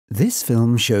This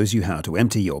film shows you how to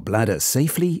empty your bladder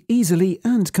safely, easily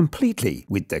and completely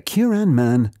with the Curan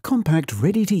Man compact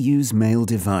ready-to-use male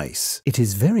device. It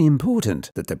is very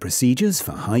important that the procedures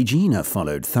for hygiene are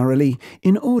followed thoroughly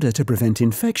in order to prevent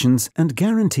infections and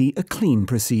guarantee a clean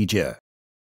procedure.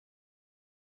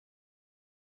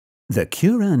 The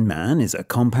Curan Man is a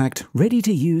compact,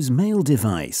 ready-to-use male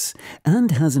device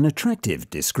and has an attractive,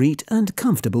 discreet and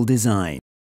comfortable design.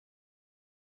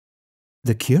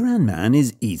 The Curan Man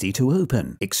is easy to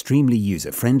open, extremely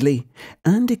user-friendly,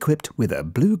 and equipped with a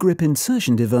blue grip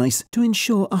insertion device to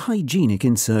ensure a hygienic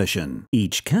insertion.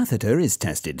 Each catheter is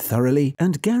tested thoroughly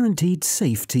and guaranteed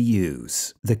safe to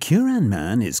use. The Curan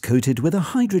Man is coated with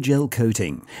a hydrogel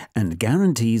coating and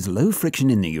guarantees low friction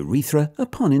in the urethra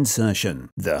upon insertion.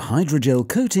 The hydrogel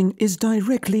coating is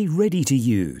directly ready to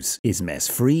use, is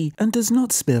mess-free, and does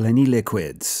not spill any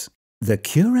liquids. The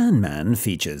Curan Man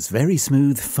features very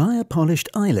smooth, fire-polished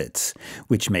eyelets,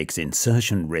 which makes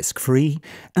insertion risk-free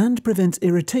and prevents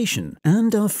irritation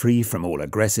and are free from all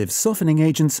aggressive softening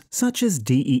agents such as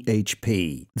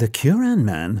DEHP. The Curan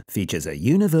Man features a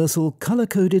universal,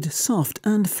 color-coded, soft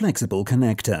and flexible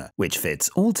connector, which fits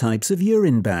all types of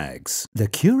urine bags. The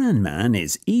Curan Man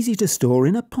is easy to store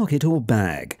in a pocket or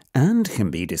bag and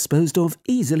can be disposed of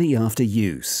easily after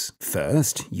use.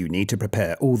 First, you need to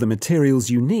prepare all the materials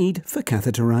you need for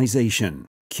catheterization.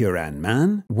 Curan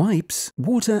Man, wipes,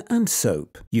 water and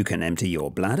soap. You can empty your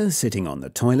bladder sitting on the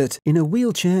toilet, in a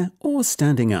wheelchair or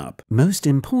standing up. Most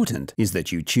important is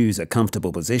that you choose a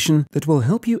comfortable position that will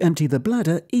help you empty the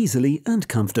bladder easily and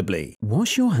comfortably.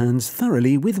 Wash your hands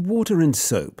thoroughly with water and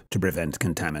soap to prevent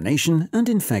contamination and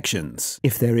infections.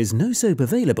 If there is no soap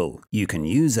available, you can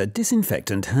use a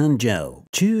disinfectant hand gel.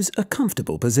 Choose a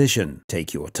comfortable position,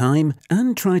 take your time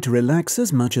and try to relax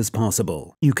as much as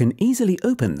possible. You can easily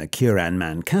open the Curan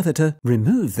Man catheter,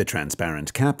 remove the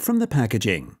transparent cap from the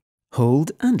packaging.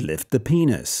 Hold and lift the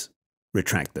penis.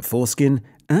 Retract the foreskin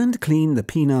and clean the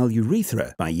penile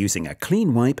urethra by using a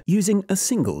clean wipe using a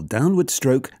single downward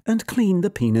stroke and clean the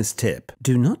penis tip.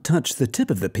 Do not touch the tip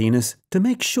of the penis to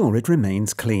make sure it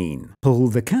remains clean. Pull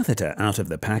the catheter out of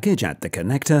the package at the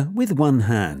connector with one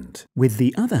hand. With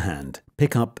the other hand,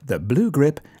 pick up the blue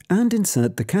grip and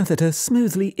insert the catheter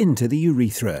smoothly into the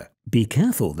urethra. Be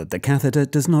careful that the catheter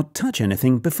does not touch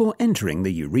anything before entering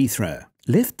the urethra.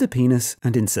 Lift the penis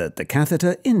and insert the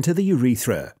catheter into the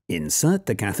urethra. Insert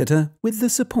the catheter with the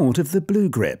support of the blue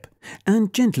grip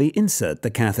and gently insert the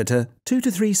catheter 2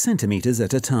 to 3 centimeters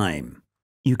at a time.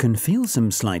 You can feel some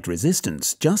slight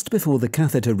resistance just before the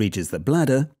catheter reaches the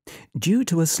bladder due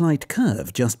to a slight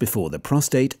curve just before the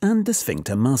prostate and the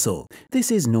sphincter muscle. This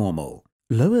is normal.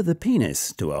 Lower the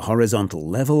penis to a horizontal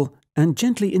level and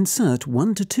gently insert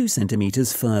 1 to 2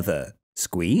 centimeters further.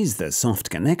 Squeeze the soft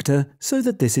connector so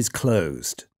that this is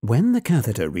closed. When the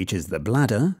catheter reaches the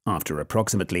bladder, after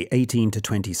approximately 18 to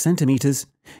 20 centimeters,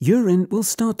 urine will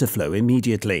start to flow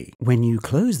immediately. When you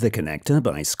close the connector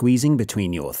by squeezing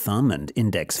between your thumb and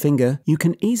index finger, you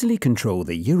can easily control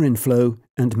the urine flow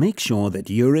and make sure that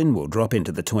urine will drop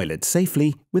into the toilet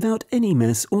safely without any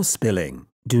mess or spilling.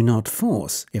 Do not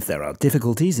force if there are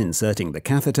difficulties inserting the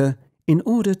catheter, in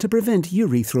order to prevent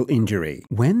urethral injury.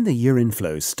 When the urine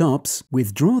flow stops,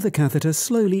 withdraw the catheter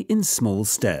slowly in small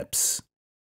steps.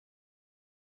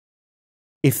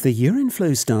 If the urine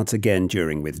flow starts again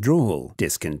during withdrawal,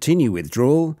 discontinue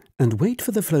withdrawal and wait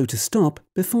for the flow to stop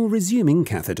before resuming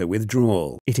catheter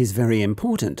withdrawal. It is very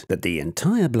important that the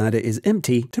entire bladder is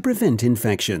empty to prevent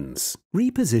infections.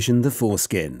 Reposition the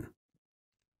foreskin.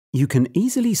 You can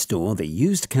easily store the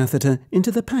used catheter into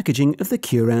the packaging of the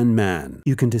Curan Man.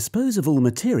 You can dispose of all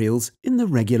materials in the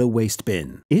regular waste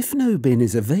bin. If no bin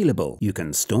is available, you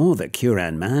can store the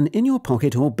Curan Man in your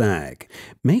pocket or bag.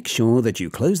 Make sure that you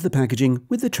close the packaging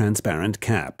with the transparent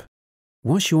cap.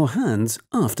 Wash your hands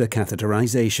after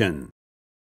catheterization.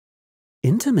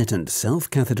 Intermittent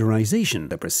self-catheterization,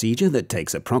 a procedure that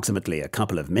takes approximately a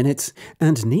couple of minutes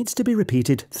and needs to be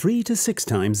repeated 3 to 6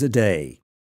 times a day.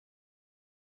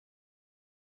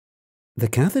 The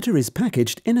catheter is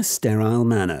packaged in a sterile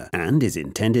manner and is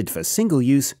intended for single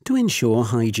use to ensure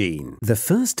hygiene. The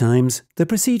first times, the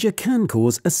procedure can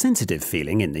cause a sensitive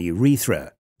feeling in the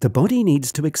urethra. The body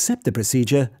needs to accept the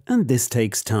procedure and this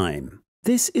takes time.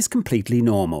 This is completely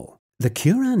normal. The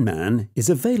Curan Man is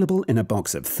available in a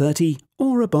box of 30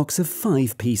 or a box of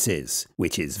 5 pieces,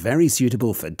 which is very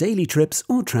suitable for daily trips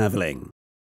or traveling.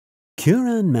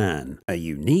 Curan Man, a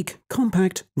unique,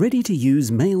 compact, ready-to-use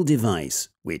male device,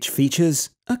 which features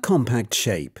a compact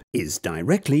shape, is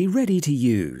directly ready to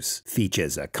use,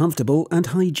 features a comfortable and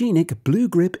hygienic blue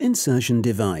grip insertion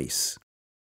device,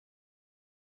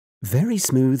 Very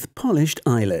smooth, polished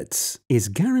eyelets. Is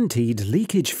guaranteed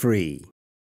leakage-free.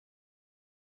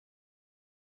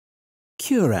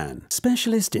 Curan,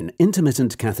 specialist in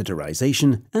intermittent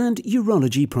catheterization and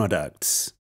urology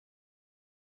products.